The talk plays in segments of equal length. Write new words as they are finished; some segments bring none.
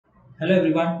Hello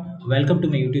everyone, welcome to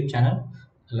my YouTube channel,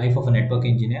 Life of a Network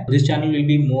Engineer. This channel will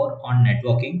be more on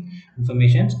networking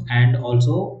informations and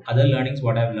also other learnings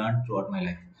what I've learned throughout my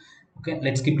life. Okay,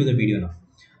 let's skip to the video now.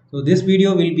 So this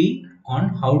video will be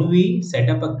on how do we set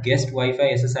up a guest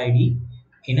Wi-Fi SSID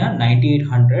in a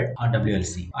 9800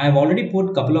 WLC. I have already put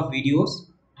a couple of videos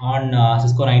on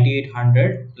Cisco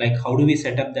 9800, like how do we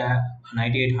set up the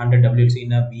 9800 WLC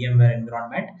in a VMware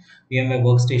environment, VMware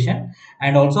workstation,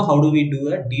 and also how do we do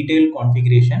a detailed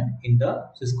configuration in the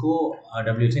Cisco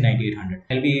WLC 9800.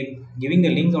 I'll be giving the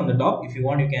links on the top. If you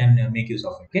want, you can make use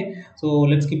of it. Okay, so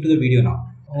let's skip to the video now.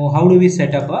 How do we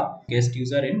set up a guest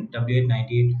user in W8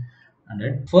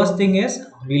 9800? First thing is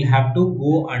we'll have to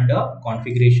go under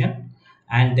configuration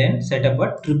and then set up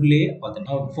a AAA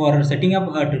authentication. For setting up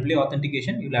a AAA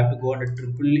authentication, you'll have to go under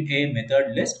AAA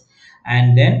method list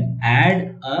and then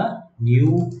add a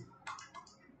new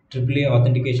AAA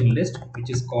authentication list which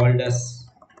is called as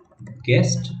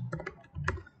guest.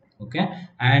 Okay,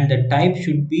 and the type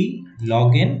should be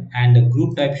login and the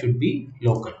group type should be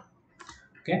local.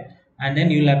 Okay, and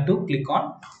then you'll have to click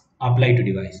on apply to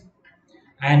device,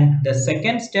 and the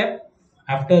second step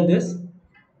after this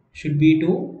should be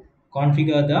to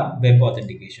configure the web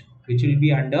authentication, which will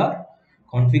be under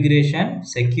configuration,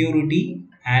 security,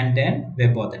 and then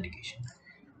web authentication.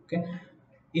 Okay,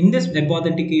 in this web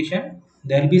authentication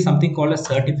there will be something called a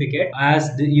certificate. As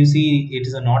you see, it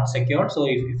is not secured, so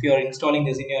if you are installing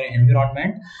this in your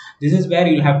environment, this is where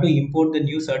you'll have to import the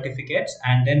new certificates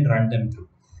and then run them through.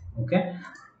 Okay,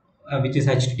 which is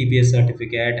HTTPS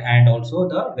certificate and also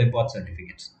the webauth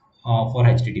certificates for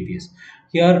HTTPS.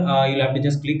 Here you'll have to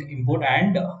just click import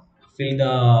and fill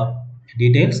the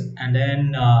details and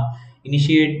then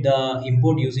initiate the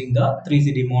import using the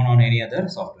 3CD Mon on any other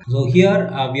software. So here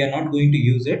we are not going to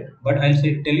use it, but I'll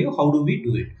tell you how do we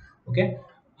do it. Okay,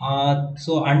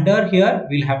 so under here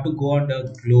we'll have to go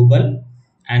under global,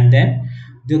 and then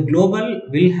the global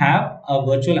will have a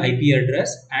virtual IP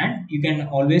address, and you can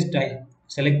always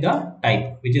select the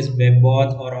type, which is web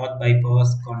auth or auth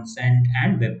bypass, consent,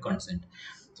 and web consent.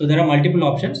 So there are multiple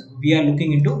options. We are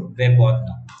looking into web auth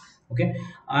now. Okay,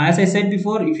 as I said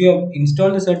before, if you have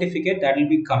installed the certificate, that will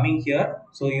be coming here.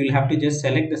 So you will have to just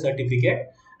select the certificate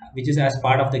which is as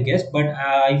part of the guest, but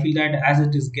I feel that as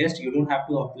it is guest, you don't have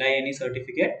to apply any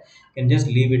certificate. You can just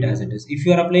leave it as it is. If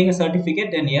you are applying a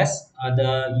certificate, then yes,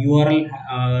 the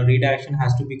URL redirection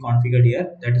has to be configured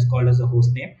here. That is called as a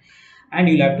host name, and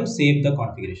you'll have to save the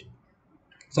configuration.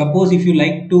 Suppose if you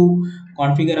like to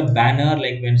configure a banner,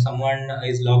 like when someone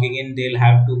is logging in, they'll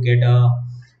have to get a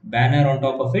banner on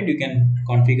top of it. You can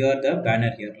configure the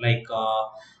banner here, like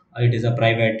it is a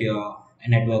private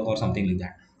network or something like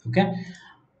that. Okay,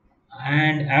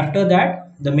 and after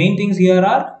that the main things here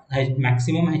are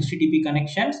maximum HTTP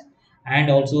connections and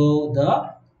also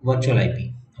the virtual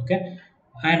IP. Okay,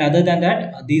 and other than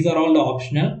that, these are all the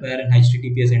optional, where in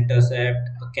HTTPS intercept,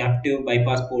 a captive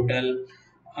bypass portal,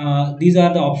 these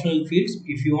are the optional fields.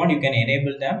 If you want, you can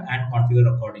enable them and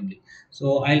configure accordingly.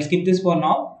 So I'll skip this for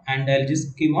now and I'll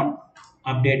just keep on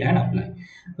update and apply.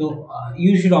 So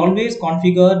you should always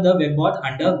configure the web auth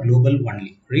under global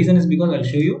only. Reason is because I'll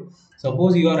show you.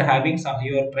 Suppose you are having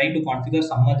you are trying to configure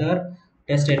some other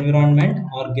test environment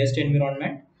or guest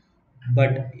environment,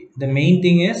 but the main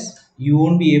thing is you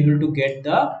won't be able to get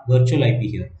the virtual IP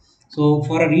here. So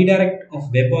for a redirect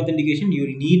of web authentication, you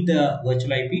will need the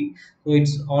virtual IP. So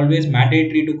it's always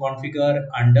mandatory to configure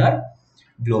under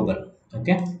global.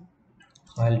 Okay,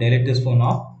 so I'll delete this for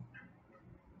now.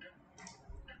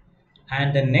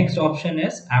 And the next option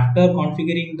is, after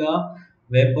configuring the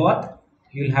web auth,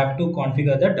 you'll have to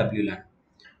configure the WLAN.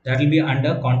 That will be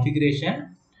under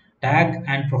configuration, tag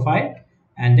and profile,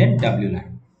 and then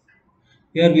WLAN.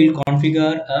 Here we'll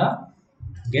configure a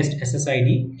guest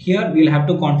SSID. Here we'll have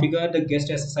to configure the guest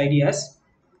SSID as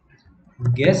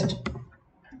guest.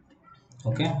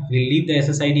 Okay, we'll leave the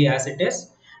SSID as it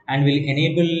is and we'll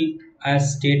enable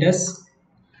as status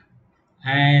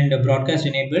and broadcast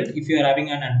enabled. If you are having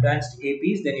an advanced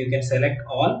APs, then you can select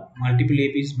all. Multiple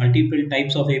APs, multiple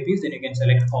types of APs, then you can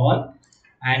select all.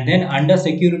 And then under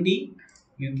security,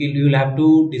 you will have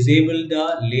to disable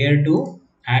the layer 2,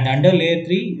 and under layer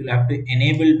 3 you'll have to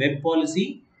enable web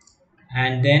policy.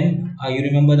 And then you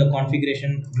remember the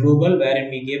configuration global, wherein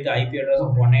we gave the IP address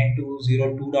of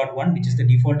 192.0.2.1, which is the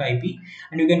default IP,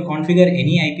 and you can configure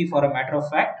any IP for a matter of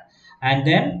fact. And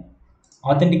then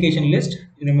authentication list,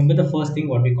 you remember the first thing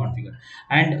what we configure.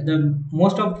 And the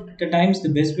most of the times the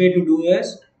best way to do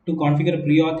is to configure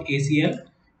pre-auth ACL,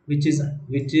 which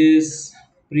is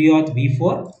pre-auth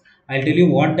v4. I'll tell you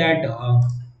what that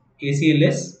ACL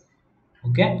is.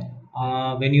 Okay,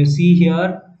 when you see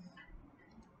here,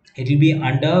 it will be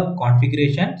under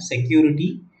configuration,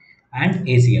 security, and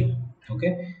ACL.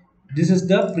 Okay, this is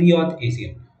the pre-auth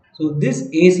ACL. So this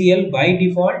ACL by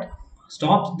default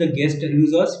stops the guest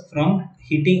users from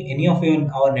hitting any of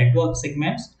our network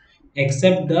segments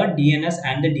except the DNS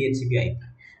and the DHCP IP.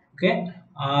 Okay,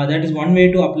 that is one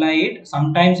way to apply it.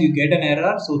 Sometimes you get an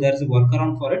error, so there is a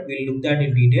workaround for it. We'll look that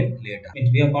in detail later.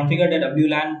 Means we have configured the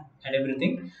WLAN and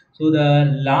everything. So the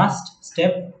last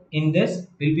step in this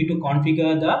will be to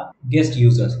configure the guest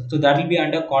users. So that will be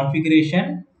under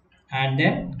configuration and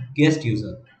then guest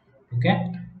user.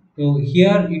 Okay, so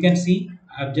here you can see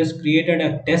I've just created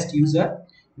a test user.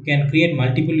 You can create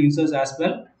multiple users as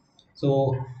well.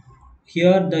 So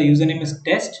here the username is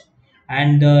test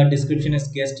and the description is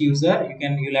guest user.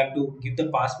 You'll have to give the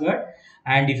password,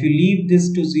 and if you leave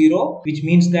this to 0, which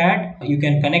means that you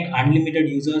can connect unlimited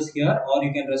users here, or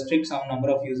you can restrict some number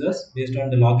of users based on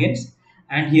the logins.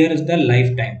 And here is the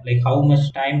lifetime, like how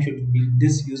much time should be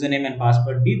this username and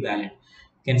password be valid.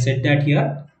 You can set that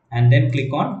here and then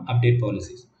click on update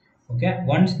policies. Okay,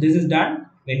 once this is done,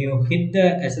 when you hit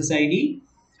the SSID,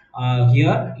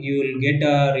 here you will get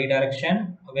a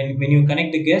redirection. When you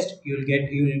connect the guest, you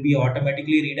will be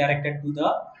automatically redirected to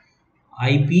the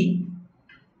IP,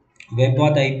 web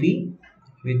auth IP,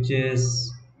 which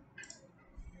is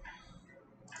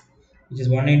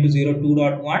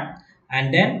 192.02.1,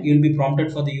 and then you will be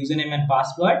prompted for the username and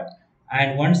password.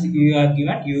 And once you are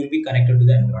given, you will be connected to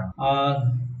the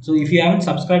environment. So if you haven't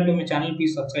subscribed to my channel,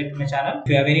 please subscribe to my channel. If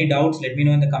you have any doubts, let me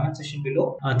know in the comment section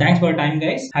below. Thanks for your time,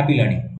 guys. Happy learning.